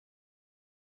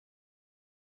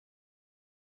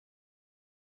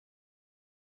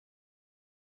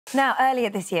Now, earlier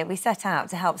this year, we set out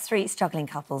to help 3 struggling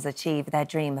couples achieve their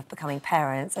dream of becoming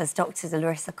parents as Dr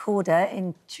Larisa Corda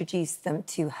introduced them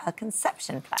to her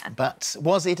conception plan. But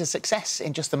was it a success?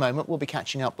 In just a moment, we'll be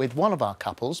catching up with one of our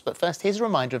couples. But first, here's a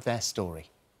reminder of their story.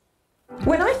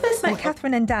 When I first met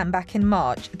Kathryn and Dan back in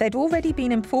March, they'd already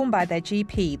been informed by their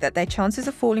GP that their chances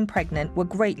of falling pregnant were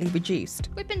greatly reduced.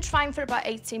 We've been trying for about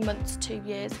 18 months, 2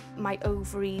 years. My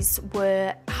ovaries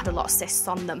had a lot of cysts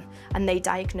on them, and they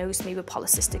diagnosed me with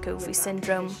polycystic ovary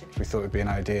syndrome. We thought it would be an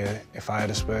idea if I had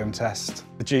a sperm test.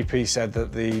 The GP said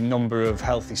that the number of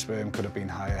healthy sperm could have been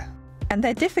higher. And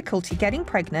their difficulty getting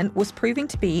pregnant was proving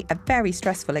to be a very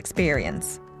stressful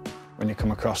experience. When you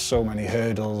come across so many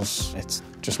hurdles, it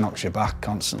just knocks you back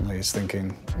constantly. It's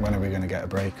thinking, when are we going to get a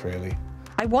break, really?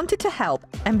 I wanted to help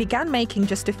and began making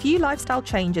just a few lifestyle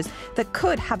changes that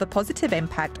could have a positive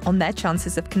impact on their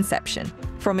chances of conception.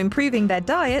 From improving their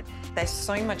diet... There's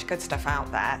so much good stuff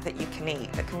out there that you can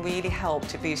eat that can really help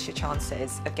to boost your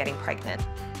chances of getting pregnant.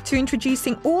 ...to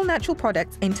introducing all-natural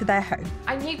products into their home.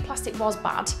 I knew plastic was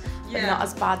bad, but not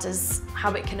as bad as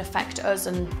how it can affect us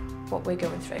and what we're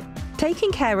going through.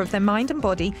 Taking care of their mind and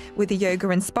body with a yoga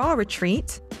and spa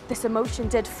retreat. This emotion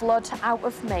did flood out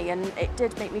of me, and it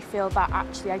did make me feel that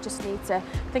actually I just need to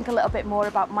think a little bit more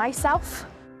about myself.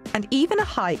 And even a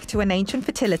hike to an ancient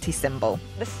fertility symbol.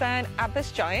 The Cern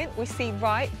Abbas giant we see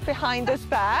right behind us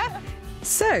there.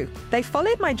 So, they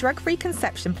followed my drug-free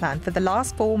conception plan for the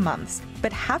last 4 months.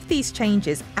 But have these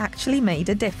changes actually made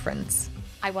a difference?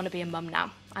 I want to be a mum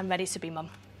now. I'm ready to be mum.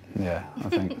 Yeah, I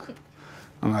think...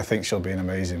 And I think she'll be an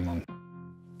amazing mum.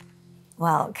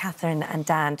 Well, Kathryn and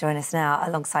Dan join us now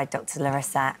alongside Dr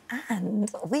Larisa, and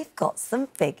we've got some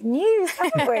big news,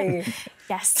 haven't we?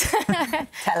 Yes.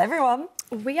 Tell everyone.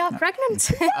 We are pregnant.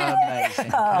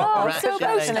 Amazing. Oh, I'm so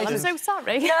emotional. I'm so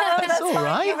sorry. No, that's all fine.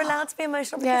 right. You're allowed to be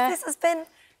emotional because this has been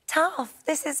tough.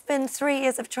 This has been 3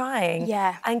 years of trying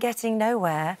and getting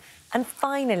nowhere. And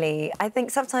finally, I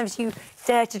think sometimes you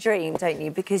dare to dream, don't you?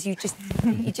 Because you just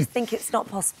think it's not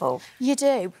possible. You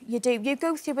do, you do. You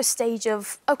go through a stage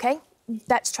of, OK,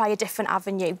 let's try a different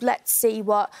avenue. Let's see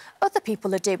what other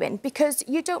people are doing, because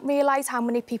you don't realise how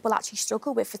many people actually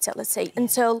struggle with fertility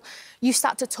until you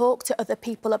start to talk to other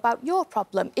people about your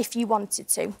problem, if you wanted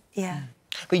to. Yeah.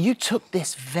 But you took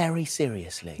this very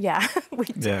seriously. Yeah, we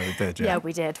did. Yeah, we did, Yeah,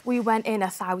 we did. We went in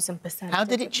 1,000%. How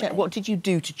did it change? What did you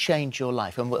do to change your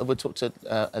life? And we'll talk to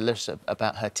Larisa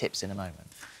about her tips in a moment.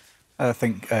 I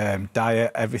think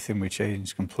diet, everything we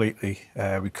changed completely.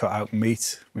 We cut out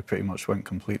meat. We pretty much went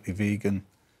completely vegan.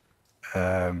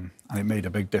 And it made a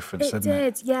big difference, didn't it?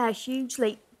 It did, yeah,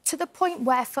 hugely. To the point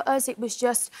where, for us, it was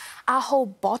just our whole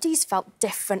bodies felt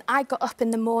different. I got up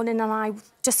in the morning and I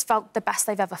just felt the best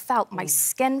I've ever felt. My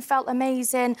skin felt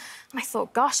amazing. And I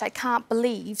thought, gosh, I can't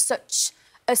believe such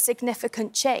a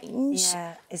significant change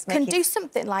can do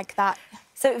something like that.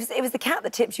 So it was the cat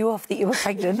that tipped you off that you were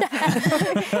pregnant?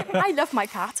 I love my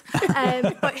cat.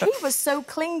 But he was so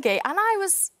clingy. And I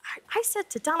said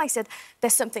to Dan, I said,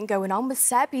 there's something going on with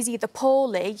Seb. He's either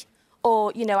poorly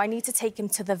or, you know, I need to take him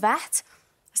to the vet.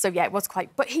 So, yeah, it was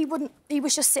quite... But he wouldn't... He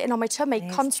was just sitting on my tummy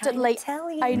constantly. Tell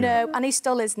you. I know, and he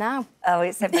still is now. Oh,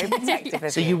 it's so very protective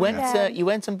of So you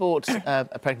went and bought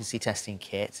a pregnancy testing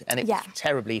kit, and it was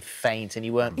terribly faint, and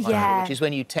you weren't fine, which is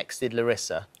when you texted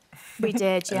Larisa. We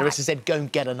did, and Larisa said, go and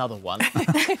get another one.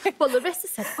 Well, Larisa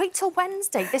said, wait till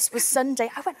Wednesday. This was Sunday.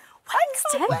 I went,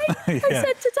 Wednesday? I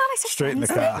said to Dan, I said, straight in the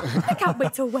car. I can't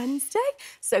wait till Wednesday.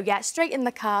 So, yeah, straight in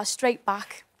the car, straight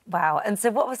back. Wow. And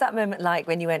so what was that moment like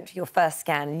when you went for your first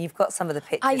scan? And you've got some of the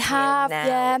pictures I have, here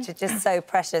now, which are just so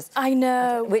precious. I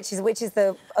know. Which is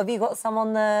the... Have you got some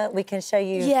on the... We can show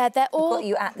you... Yeah, they're all... We've got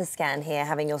you at the scan here,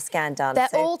 having your scan done. They're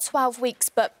all 12 weeks,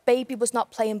 but baby was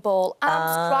not playing ball.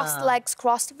 Arms crossed, legs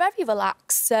crossed, very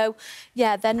relaxed. So,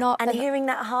 yeah, they're not... And hearing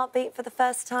that heartbeat for the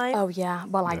first time? Oh, yeah.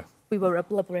 Well, we were a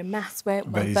blubbering mess, weren't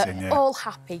we? Amazing, but all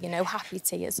happy, you know, happy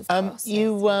tears, of course.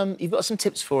 You've got some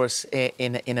tips for us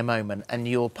in a moment, and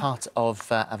you're part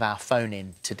of our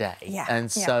phone-in today. Yeah.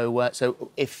 And so, so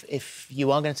if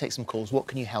you are going to take some calls, what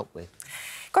can you help with?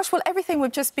 Gosh, well, everything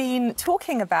we've just been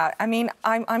talking about. I mean,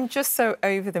 I'm just so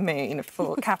over the moon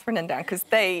for Kathryn and Dan, because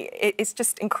it's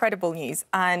just incredible news,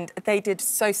 and they did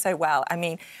so well. I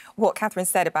mean, what Kathryn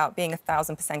said about being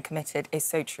 1,000% committed is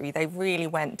so true. They really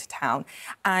went to town.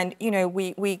 And, you know,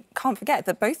 we can't forget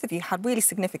that both of you had really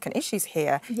significant issues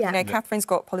here. Yeah. You know, Kathryn's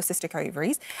got polycystic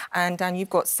ovaries, and Dan, you've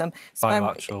got some...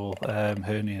 bilateral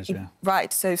hernias, yeah.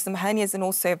 Right, so some hernias and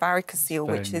also varicocele,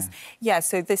 which is... Yeah,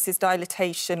 so this is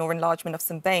dilatation or enlargement of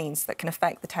some veins that can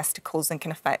affect the testicles and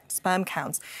can affect sperm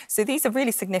counts. So these are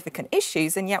really significant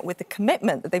issues, and yet with the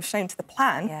commitment that they've shown to the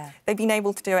plan, they've been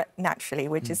able to do it naturally,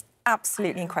 which is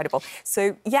absolutely incredible.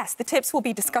 So yes, the tips we'll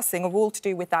be discussing are all to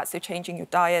do with that. So changing your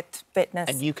diet, fitness,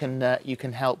 and you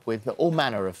can help with all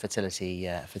manner of fertility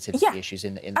issues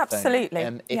in the absolutely.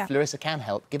 phone. If Larisa can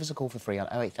help, give us a call for free on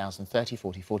 08000 30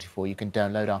 40 44. You can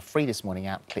download our free This Morning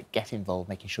app, click Get Involved,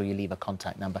 making sure you leave a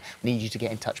contact number. We need you to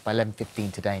get in touch by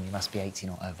 11:15 today, and you must be 18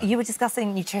 or over. You were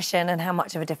discussing nutrition and how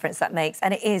much of a difference that makes,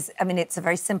 and it is. I mean, it's a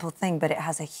very simple thing, but it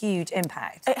has a huge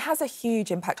impact. It has a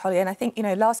huge impact, Holly, and I think, you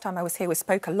know, last time I was here, we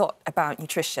spoke a lot about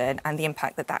nutrition and the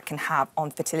impact that that can have on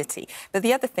fertility. But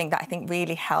the other thing that I think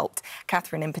really helped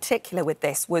Kathryn in particular with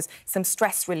this was some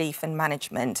stress relief and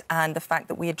management, and the fact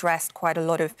that we addressed quite a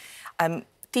lot of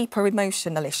deeper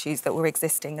emotional issues that were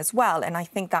existing as well. And I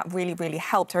think that really, really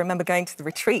helped. I remember going to the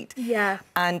retreat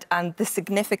and the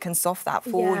significance of that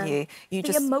for you.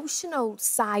 The emotional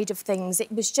side of things,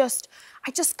 it was just,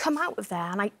 I just come out of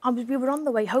there and we were on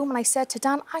the way home and I said to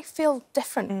Dan, I feel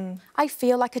different. I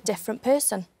feel like a different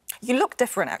person. You look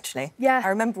different, actually. Yeah. I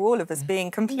remember all of us being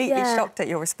completely shocked at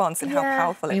your response and how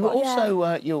powerful it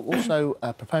was. You're also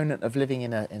a proponent of living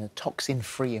in a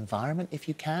toxin-free environment, if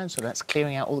you can. So that's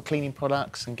clearing out all the cleaning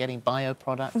products and getting bio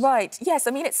products. Right. Yes.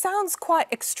 I mean, it sounds quite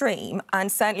extreme,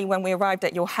 and certainly when we arrived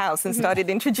at your house and started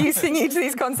introducing you to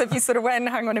these concepts, you sort of went,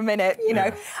 "Hang on a minute," you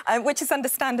know, which is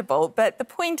understandable. But the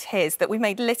point is that we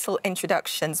made little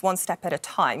introductions, one step at a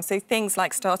time. So things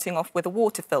like starting off with a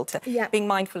water filter, being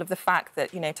mindful of the fact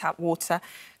that, you know, tap water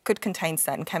could contain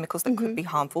certain chemicals that could be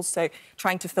harmful, so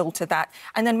trying to filter that,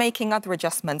 and then making other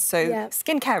adjustments, so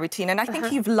skincare routine, and I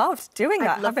think you've loved doing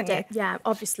that, haven't you? Yeah,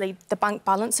 obviously the bank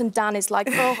balance, and Dan is like,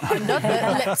 oh, another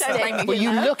lipstick. Well,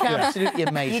 you look absolutely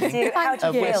amazing. You do. How do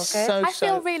you feel? I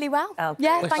feel really well. Oh,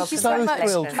 yeah, thank you so much.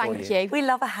 Thank you. We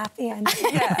love a happy ending.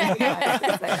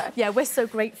 Yeah, we're so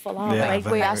grateful, aren't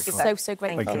we? We are grateful. so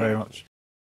grateful. Thank you very much.